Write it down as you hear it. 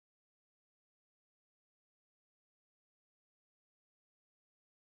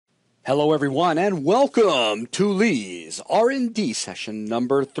Hello everyone and welcome to Lee's R&D session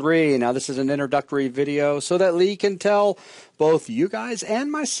number 3. Now this is an introductory video so that Lee can tell both you guys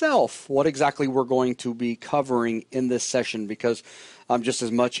and myself what exactly we're going to be covering in this session because I'm just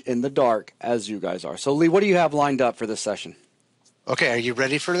as much in the dark as you guys are. So Lee, what do you have lined up for this session? Okay, are you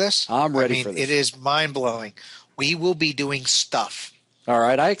ready for this? I'm ready for this. It is mind-blowing. We will be doing stuff. All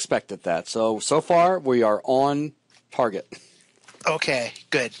right, I expected that. So far we are on target. Okay,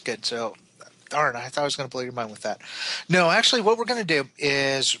 good. So, darn, I thought I was going to blow your mind with that. No, actually, what we're going to do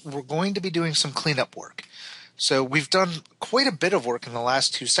is we're going to be doing some cleanup work. So we've done quite a bit of work in the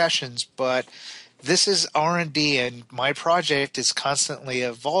last 2 sessions, but this is R&D, and my project is constantly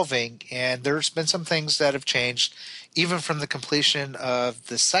evolving, and there's been some things that have changed even from the completion of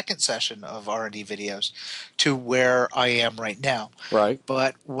the second session of R&D videos to where I am right now. Right.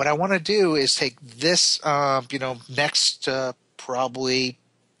 But what I want to do is take this, next probably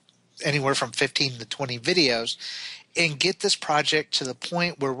anywhere from 15 to 20 videos and get this project to the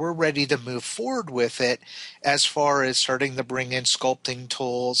point where we're ready to move forward with it as far as starting to bring in sculpting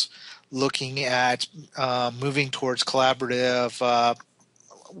tools, looking at moving towards a collaborative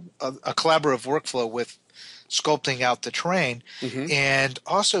workflow with sculpting out the terrain, and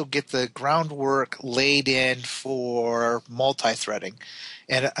also get the groundwork laid in for multi-threading.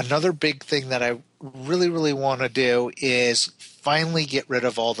 And another big thing that I really want to do is finally get rid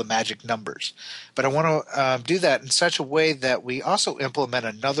of all the magic numbers. But I want to do that in such a way that we also implement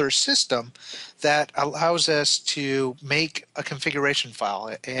another system that allows us to make a configuration file,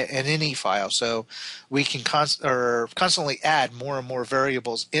 an ini file, so we can constantly add more and more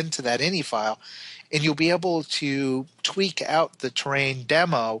variables into that ini file, and you'll be able to tweak out the terrain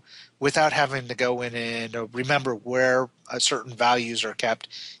demo without having to go in and remember where certain values are kept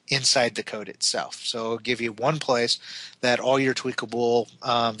inside the code itself. So it'll give you one place that all your tweakable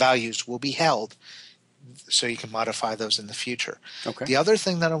values will be held, so you can modify those in the future. Okay. The other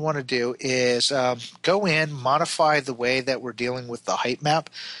thing that I want to do is go in, modify the way that we're dealing with the height map.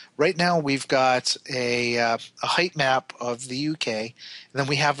 Right now we've got a height map of the UK, and then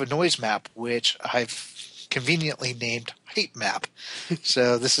we have a noise map, which I've conveniently named height map.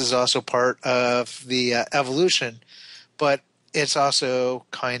 So this is also part of the evolution, but it's also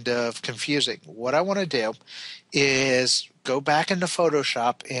kind of confusing. What I want to do is go back into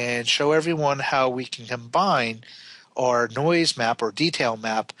Photoshop and show everyone how we can combine our noise map or detail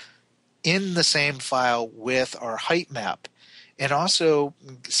map in the same file with our height map, and also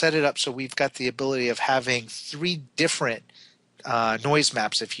set it up so we've got the ability of having 3 different noise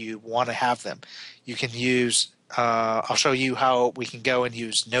maps if you want to have them. You can use, I'll show you how we can go and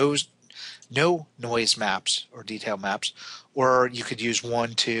use no noise maps or detail maps, or you could use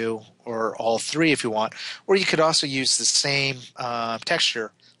 1, 2, or all 3 if you want, or you could also use the same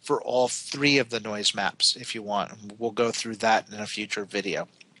texture for all 3 of the noise maps if you want. We'll go through that in a future video.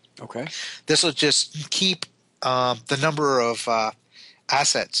 Okay. This will just keep the number of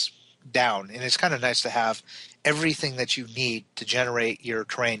assets down, and it's kind of nice to have everything that you need to generate your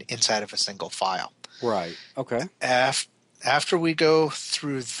terrain inside of a single file. Right. Okay. After we go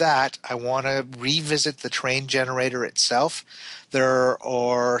through that, I want to revisit the terrain generator itself. There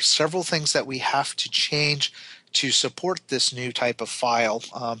are several things that we have to change to support this new type of file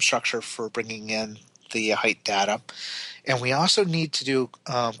structure for bringing in the height data. And we also need to do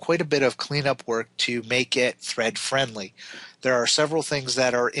quite a bit of cleanup work to make it thread friendly. There are several things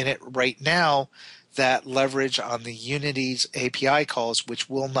that are in it right now that leverage on the Unity's API calls, which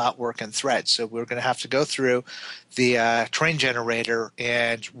will not work in threads. So we're going to have to go through the terrain generator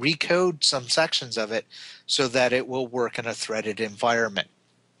and recode some sections of it so that it will work in a threaded environment.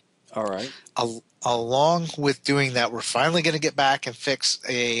 All right. Along with doing that, we're finally going to get back and fix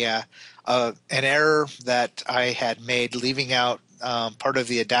an error that I had made, leaving out part of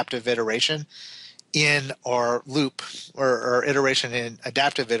the adaptive iteration in our loop, or iteration in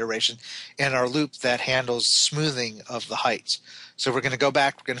adaptive iteration, in our loop that handles smoothing of the heights. So we're going to go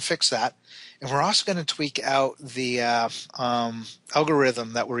back, we're going to fix that, and we're also going to tweak out the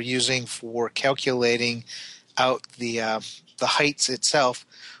algorithm that we're using for calculating out the heights itself,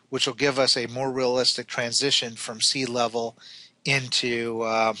 which will give us a more realistic transition from sea level into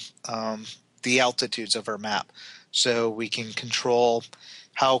the altitudes of our map, so we can control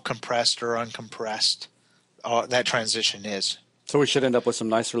how compressed or uncompressed that transition is. So we should end up with some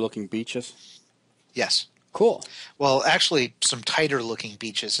nicer looking beaches? Yes. Cool. Well, actually, some tighter looking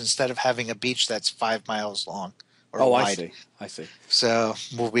beaches instead of having a beach that's 5 miles long or wide. I see. So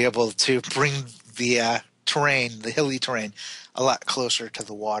we'll be able to bring the terrain, the hilly terrain, a lot closer to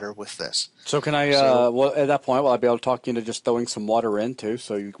the water with this. So can I, well, at that point, will I be able to talk you into just throwing some water in, too,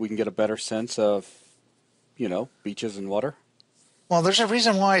 so we can get a better sense of, beaches and water? Well, there's a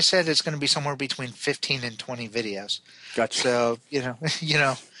reason why I said it's going to be somewhere between 15 and 20 videos. Gotcha. So,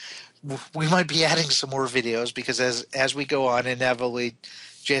 we might be adding some more videos because as we go on, inevitably,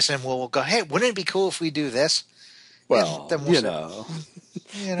 Jason will go, hey, wouldn't it be cool if we do this? Well,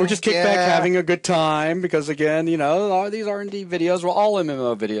 we're just kick back having a good time because, again, these R&D videos, well, all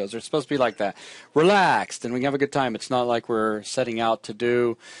MMO videos are supposed to be like that. Relaxed, and we can have a good time. It's not like we're setting out to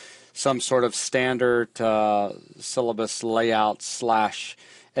do some sort of standard syllabus layout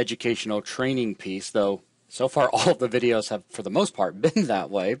 / educational training piece, though so far all of the videos have, for the most part, been that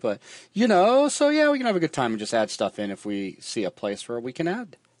way. But, so yeah, we can have a good time and just add stuff in if we see a place where we can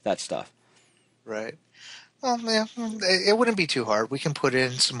add that stuff. Right. Well, yeah, it wouldn't be too hard. We can put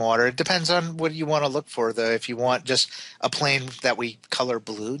in some water. It depends on what you want to look for, though. If you want just a plane that we color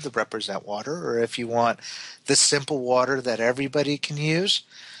blue to represent water, or if you want the simple water that everybody can use,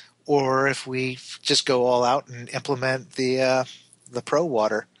 or if we just go all out and implement the pro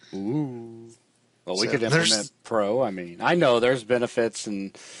water. Ooh. Well, we could implement pro. I mean, I know there's benefits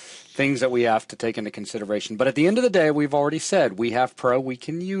and things that we have to take into consideration. But at the end of the day, we've already said we have pro. We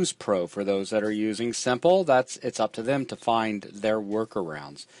can use pro. For those that are using simple, it's up to them to find their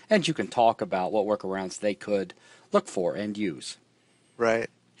workarounds. And you can talk about what workarounds they could look for and use. Right.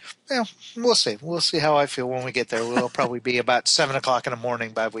 Well, we'll see. We'll see how I feel when we get there. We'll probably be about 7 o'clock in the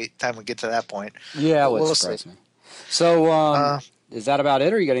morning by the time we get to that point. Yeah, we'll surprise me. So, is that about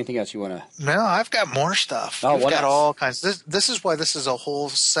it, or you got anything else you want to? No, I've got more stuff. Oh, We've got all kinds. This is why this is a whole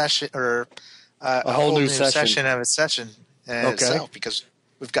session, or a whole new session of a session itself, because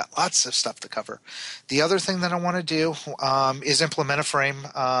we've got lots of stuff to cover. The other thing that I want to do is implement a frame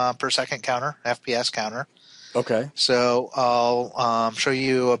per second counter, FPS counter. Okay. So I'll show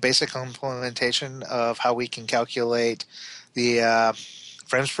you a basic implementation of how we can calculate the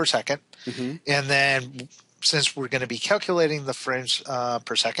frames per second, and then, since we're going to be calculating the frames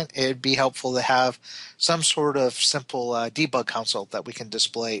per second, it'd be helpful to have some sort of simple debug console that we can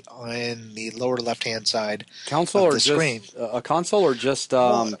display in the lower left-hand side of the screen. A console or just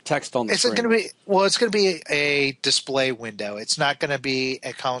text on the screen? It's going to be a display window. It's not going to be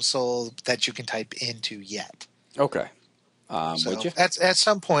a console that you can type into yet. Okay. So would you? At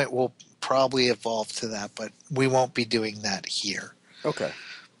some point, we'll probably evolve to that, but we won't be doing that here. Okay.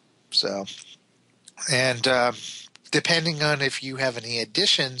 So... And depending on if you have any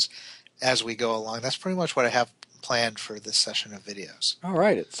additions as we go along, that's pretty much what I have planned for this session of videos. All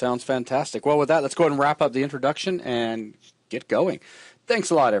right. It sounds fantastic. Well, with that, let's go ahead and wrap up the introduction and get going.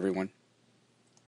 Thanks a lot, everyone.